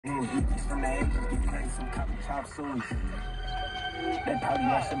It's from the agents, get paid some copy chop suey. They probably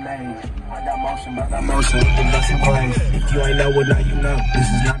want some age. I got motion, but I got motion with the best in place. If you ain't know what now you know. This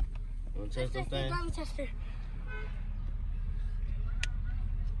is not. Wanna test this thing? Tester.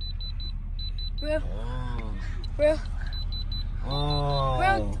 Real. Real. Oh.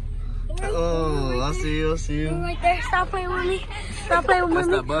 Real. Oh, I see you, I see you. Right there. Stop playing with me. Stop playing with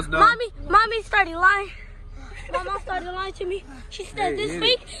me. Mommy started lying. My mom started lying to me. She said, this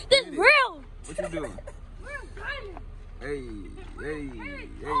fake, this real. What you doing? Hey,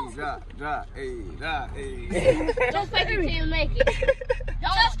 drop, hey, Don't fake it till you make it.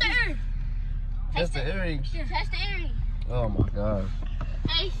 Test the earring. Test the earrings. Test the earring. Oh my God.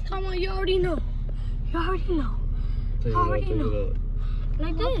 Hey, come on, you already know. You already know. Take You already it know. up.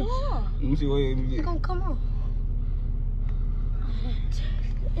 Like this. Let me see what you It's gonna come on.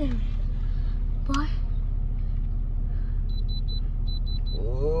 Boy.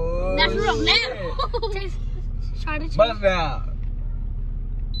 Oh, That's real now. Try to bust down.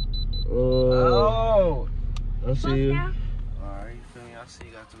 Oh. I see you. now. Alright, you feel me? I see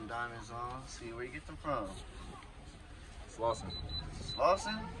you got some diamonds on. See where you get them from. Slauson.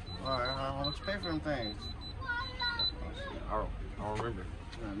 Slauson? Alright, how much you pay for them things? I don't remember. You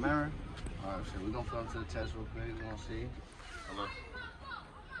don't remember? Alright, so we're gonna put them to the test real quick. We're gonna see. Hello.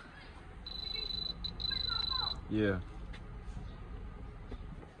 Yeah.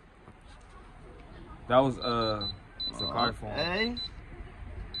 That was Sakari phone. Hey.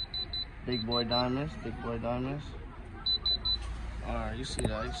 Big boy diamonds, big boy diamonds. Alright, you see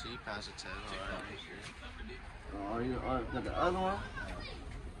that. You see you pass the test. Alright. You got the other one?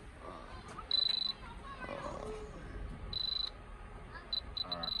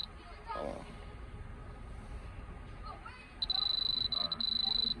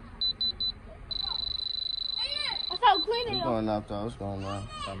 That's how clean it It's is. going up though, it's going up.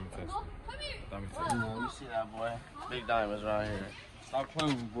 Diamond test. You see that boy? Big diamonds right here. Stop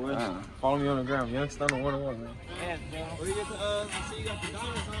playing with me, boy. Follow me on the ground. Young Stunner 101, man. Yeah, Where you get the, see you got the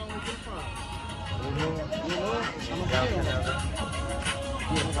diamonds on, where you get from?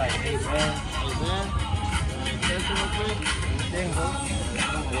 He was like, hey, man.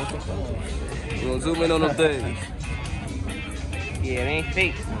 We're gonna zoom in on them things. Yeah, it ain't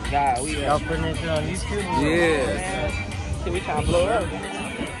fake. God, y'all putting it on YouTube? Yeah. See, we trying to blow up.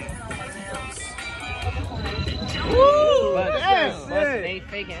 Woo! But Yes, they yes. ain't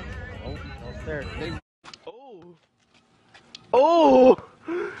faking. Oh, no, sir.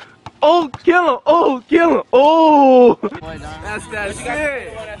 Oh, kill him. Oh, kill him. Oh. That's that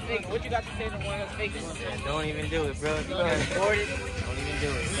shit. What you got to say to the one that's faking? Don't even do it, bro. If you can't afford it, don't even do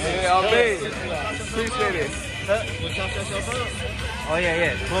it. Yeah, I'm in. Appreciate it. Oh,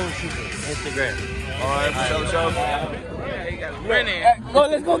 yeah. Close super. Instagram. All right, show. Winning. Go,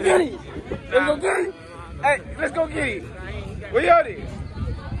 let's go get it. Let's go get it. Hey, let's go get it. Where y'all at?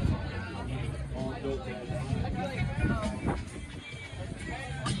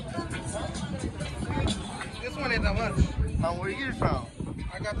 This one ain't that much. Where you get it from?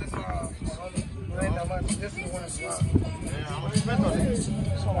 I got this, it ain't that much. This is the one that's Yeah, how much you spent on it? This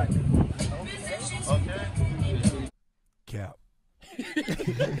one like Okay. cap.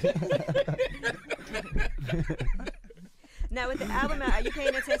 Now with the album out, are you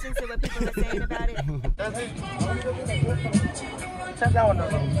paying attention to what people are saying about it? That's it. Check that one though.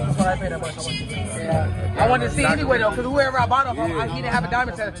 That's why I paid that much. Yeah. I wanted to see anyway though, because whoever I bought off, he didn't have a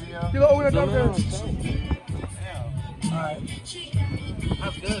diamond test. You go over the diamond test. Alright.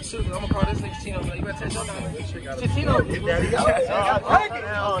 That's good too, because I'm gonna call this nigga Chino. You better test your diamond. Chino.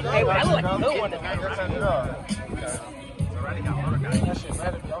 Hey, that look like a good one. That shit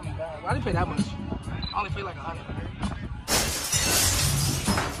better be on me down. I didn't pay that much. I only paid like 100.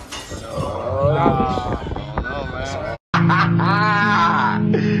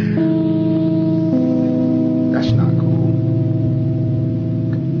 That's not cool.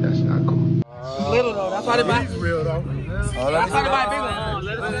 That's not cool. Little though, that's why they buy. Real though. That's why they buy a big one.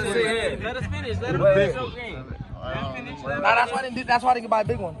 Let us finish. Let him finish. That's why they can buy a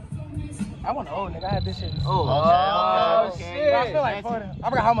big one. I want an old nigga. I had this shit. Oh, shit. I feel like 40. I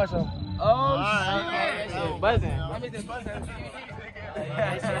forgot how much though. Oh, shit. Buzzing. I mean, this buzzing. I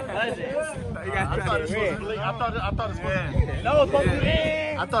thought it's supposed to be. I thought it's supposed to be. No, it's supposed to be.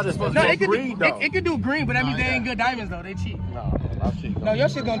 I thought it's supposed to be green though. It could do green, but that means they ain't good diamonds though. They cheap. No, not cheap. No, your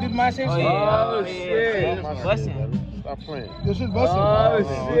shit gonna do my same shit. Oh, shit. Buzzing. Stop playing. Your shit's busting. Oh,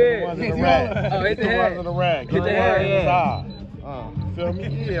 shit. Oh, hit the head. The rag. Hit the head, yeah. Feel me?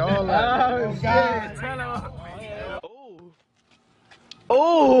 Yeah, all that.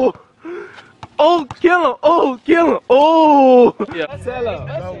 Oh, God. Oh, kill him. Oh, kill him. Oh. Yeah. Tell him.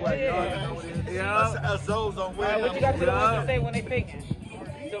 Yeah. That's those on where. What you got to the ones that say when they faking?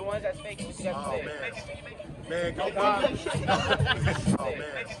 So the ones that's faking, what you got to say? Man, go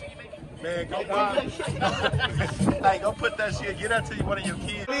Man, go Hey, go put that shit. Get that to one of your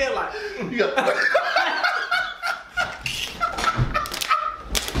kids.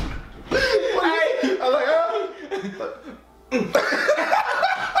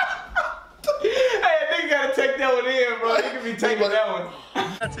 Taking that one.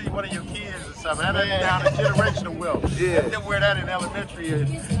 I tell you, one of your kids or something. That's down a generational wealth. Yeah. They wear that in elementary and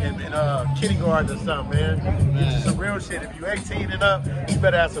kindergarten or something, man. It's some real shit. If you 18 and up, you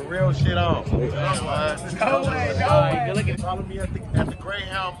better have some real shit on. No way. Follow me at the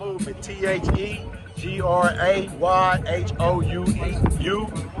Greyhound Movement.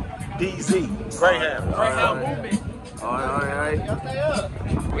 THEGRAYHOUNDZ. Greyhound. Greyhound movement. All right.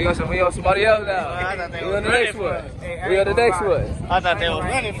 We on somebody else now. We on the next one. We on the next one. I thought they was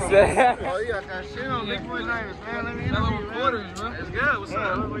running from me. Oh, you got that shit on Big Boy Diamonds, man. Let me know. It's good. What's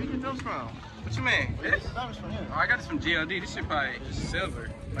up? Where you get those from? What you mean? This? That was from him. Oh, I got this from GLD. This shit probably just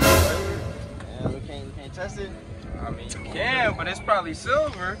silver. Yeah, we can't test it. I mean, you can, but it's probably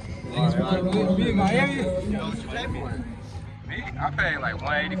silver. Be in Miami. What you pay for it? Me? I paid like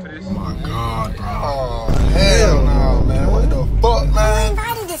 $180 for this. Oh my God, bro. Oh, hell no, man. What the fuck, man?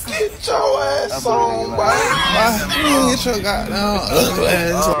 Get your ass on, boy. Get your goddamn ugly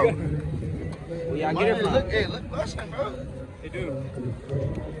ass on. Where y'all get it from? Look busting, bro. They do.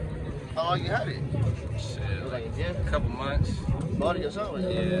 How long you had it? Shit, like a couple months. Bought it yourself? Yeah.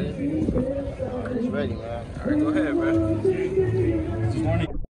 It's ready, man. All right, go ahead, bro.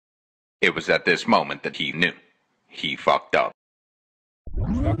 It was at this moment that he knew. He fucked up.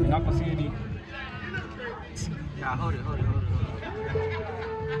 Not gonna see any. Nah, hold it.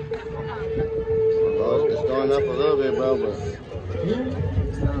 Oh, it's going up a little bit, bro, but...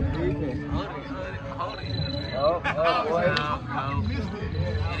 Hold it. Oh, boy.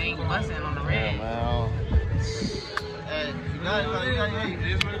 It ain't busting on the red. Hey, you got it.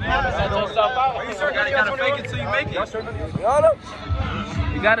 You sure gotta fake it till you make it.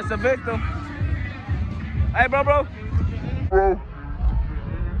 You got us a victim. Hey, bro.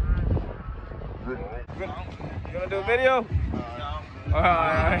 You gonna do a video?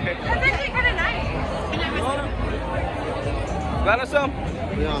 Alright. That's actually kind of nice. Got us some?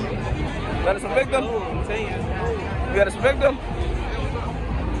 Yeah. Got us a victim? You got us a victim?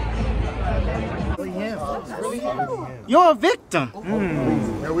 You're a victim.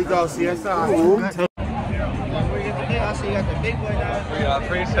 Here we go, CSI. I see you got the Big Boy Diamonds. Yeah, I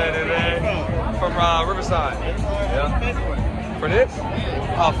appreciate it, man. From Riverside. Yeah. For this?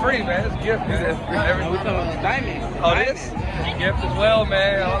 Oh, free, man. It's a gift, man. We talking about diamond. Oh, this? Gift as well,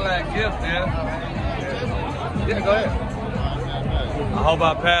 man. All that gift, man. Yeah, go ahead. I hope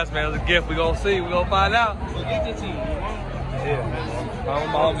I pass, man. It's a gift. We gonna see. We gonna find out. We'll get it to you. Yeah. My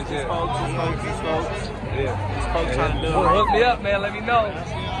homies here. Yeah. Trying to do Well, hook me up, man. Let me know.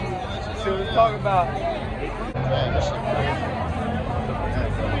 See what we're talking about.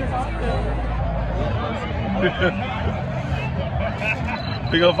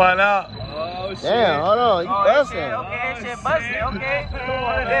 We gonna find out. Oh shit. Damn, hold on, you busting. Okay, shit busting. Okay. I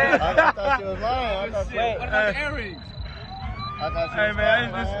thought you was lying. I thought What about the earrings? Hey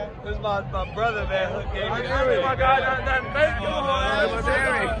man, this is my brother, man. My guy, nothing fake. Come on, what's the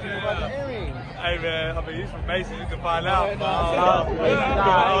earrings? Hey man, I mean, he's from Mason. You can find out. I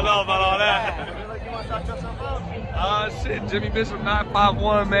don't know about all that. Shit, Jimmy Bishop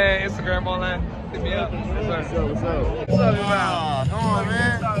 951, man. Instagram, all that. Hit me up. Yes, sir. What's up, man? Come on,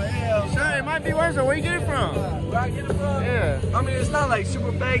 man. Sure, it might be worse. Where you get it from? Where I get it from? Yeah. I mean, it's not like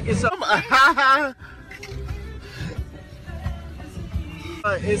super fake. It's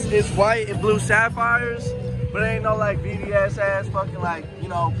it's white and blue sapphires, but it ain't no like VVS ass fucking like, you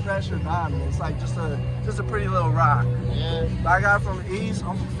know, pressure diamond. It's like just a pretty little rock. Yeah. I got it from the East.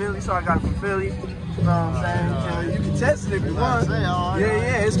 I'm from Philly, so I got it from Philly. You know what I'm saying? You can test it if you want.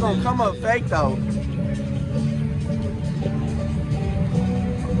 Yeah, it's gonna come up fake though.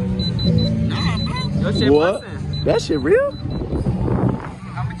 Your shit What? busting. That shit real?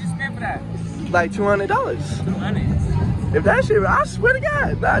 How much you spend for that? Like $200. 200. If that shit, I swear to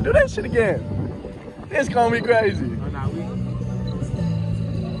God, nah, do that shit again. It's gonna be crazy. Oh, nah, we.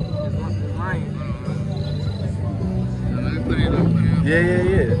 It's lying. Let me put it up.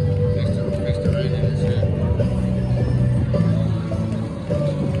 Yeah. Fix the rating and shit.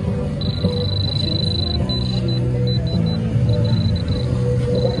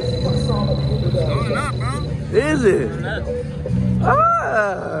 Going up, bro. Is it?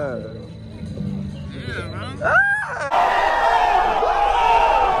 Ah.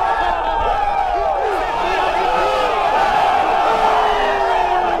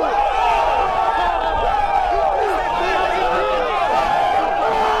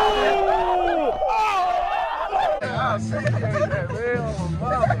 I appreciate that, man. Oh,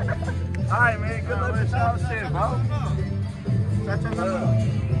 mama. All right, man. Good luck with y'all shit, bro.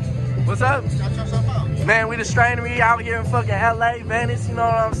 What's up? Man, we the Strainery out here in fucking LA, Venice, you know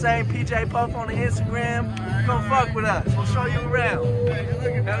what I'm saying? PJ Puff on the Instagram. Come fuck with us. We'll show you around.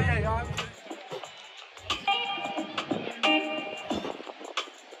 Hell yeah, y'all.